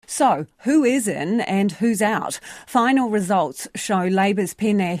So, who is in and who's out? Final results show Labour's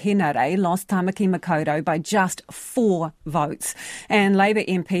Peeni Henare lost Tamaki Makaurau by just 4 votes. And Labour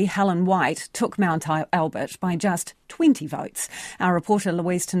MP Helen took Mount Albert by just 20 votes. Our reporter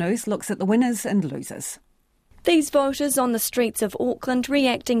Louise Ternouth looks at the winners and losers. These voters on the streets of Auckland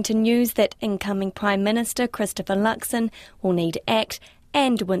reacting to news that incoming Prime Minister Christopher Luxon will need ACT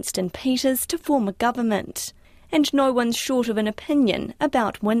and Winston Peters to form a government. And no one's short of an opinion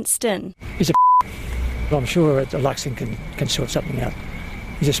about Winston. He's I'm sure Luxon can sort something out.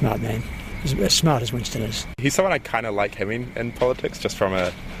 He's a smart man. He's as smart as Winston is. He's someone I kind of like him in politics, just from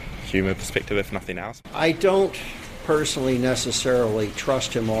a humour perspective, if nothing else. I don't personally necessarily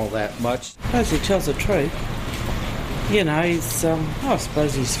trust him all that much. I suppose he tells the truth. You know, he's, I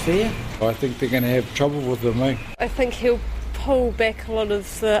suppose he's fair. I think they're going to have trouble with him, eh? I think he'll pull back a lot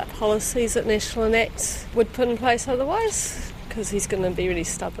of the policies that National and ACT would put in place otherwise, because he's going to be really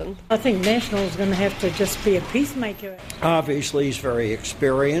stubborn. I think National's going to have to just be a peacemaker. Obviously, he's very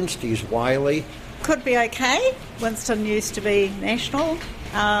experienced, he's wily. Could be okay. Winston used to be National,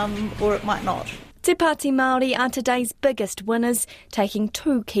 or it might not. Te Pāti Māori are today's biggest winners, taking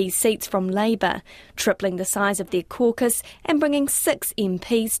 2 key seats from Labour, tripling the size of their caucus and bringing 6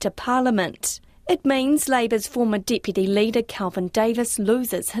 MPs to Parliament. It means Labour's former deputy leader Kelvin Davis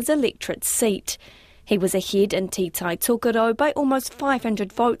loses his electorate seat. He was ahead in Te Tai Tokerau by almost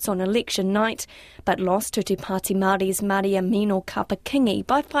 500 votes on election night, but lost to Te Pāti Māori's Maria Mino Kapakingi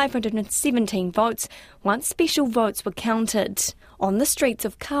by 517 votes once special votes were counted. On the streets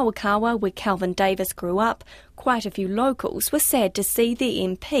of Kawakawa, where Kelvin Davis grew up, quite a few locals were sad to see their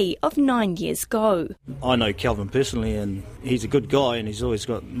MP of 9 years go. I know Kelvin personally, and he's a good guy, and he's always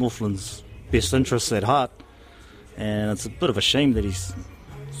got Northland's best interests at heart, and it's a bit of a shame that he's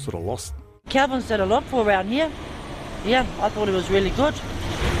sort of lost. Kelvin's did a lot for around here. Yeah, I thought he was really good.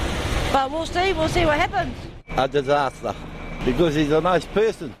 But we'll see what happens. A disaster, because he's a nice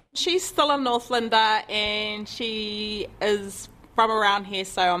person. She's still a Northlander and she is from around here,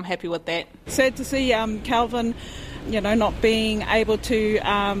 so I'm happy with that. Sad to see Kelvin, not being able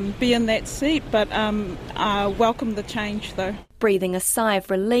to be in that seat, but welcome the change though. Breathing a sigh of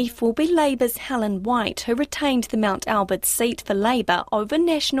relief will be Labour's Helen, who retained the Mount Albert seat for Labour over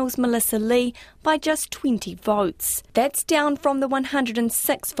National's Melissa Lee by just 20 votes. That's down from the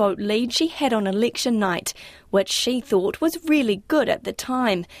 106-vote lead she had on election night, which she thought was really good at the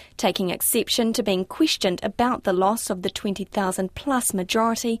time, taking exception to being questioned about the loss of the 20,000-plus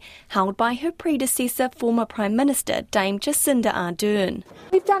majority held by her predecessor, former Prime Minister Dame Jacinda Ardern.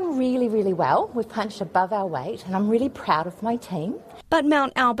 We've done really, really well. We've punched above our weight, and I'm really proud of my team. But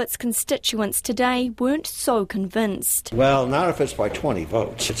Mount Albert's constituents today weren't so convinced. Well, not if it's by 20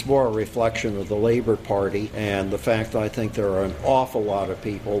 votes. It's more a reflection of the Labour Party and the fact that I think there are an awful lot of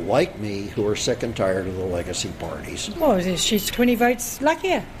people like me who are sick and tired of the legacy parties. Well, she's 20 votes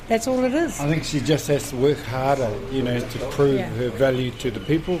luckier. That's all it is. I think she just has to work harder, to prove her value to the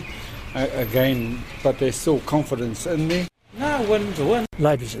people again, but there's still confidence in there. No, win's a win.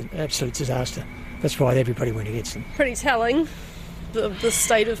 Labour's an absolute disaster. That's why everybody went against them. Pretty telling, the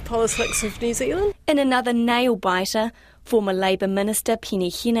state of politics of New Zealand. In another nail-biter, former Labour Minister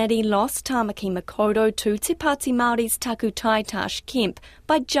Peeni Henare lost Tamaki Makaurau to Te Pāti Māori's Taku Tai Tash Kemp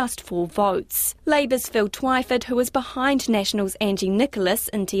by just 4 votes. Labour's Phil Twyford, who was behind National's Angie Nicholas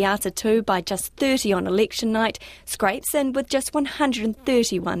in Te Atatu by just 30 on election night, scrapes in with just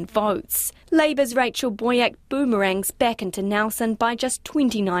 131 votes. Labour's Rachel Boyack boomerangs back into Nelson by just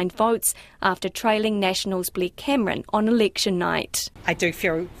 29 votes after trailing National's Blair Cameron on election night. I do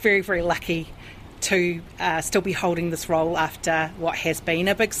feel very, very lucky to still be holding this role after what has been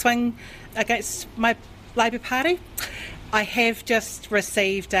a big swing against my Labour Party. I have just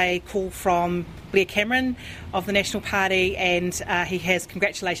received a call from Blair Cameron of the National Party, and he has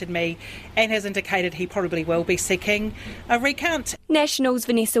congratulated me and has indicated he probably will be seeking a recount. National's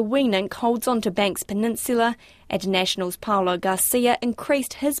Vanessa Wienink holds on to Banks Peninsula, and National's Paulo Garcia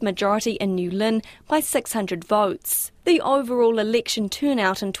increased his majority in New Lynn by 600 votes. The overall election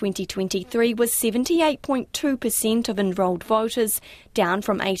turnout in 2023 was 78.2% of enrolled voters, down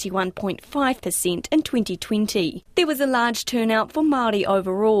from 81.5% in 2020. There was a large turnout for Māori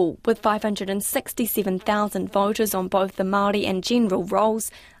overall, with 567,000 voters on both the Māori and general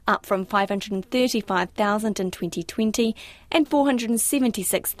rolls, up from 535,000 in 2020 and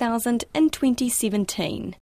 476,000 in 2017.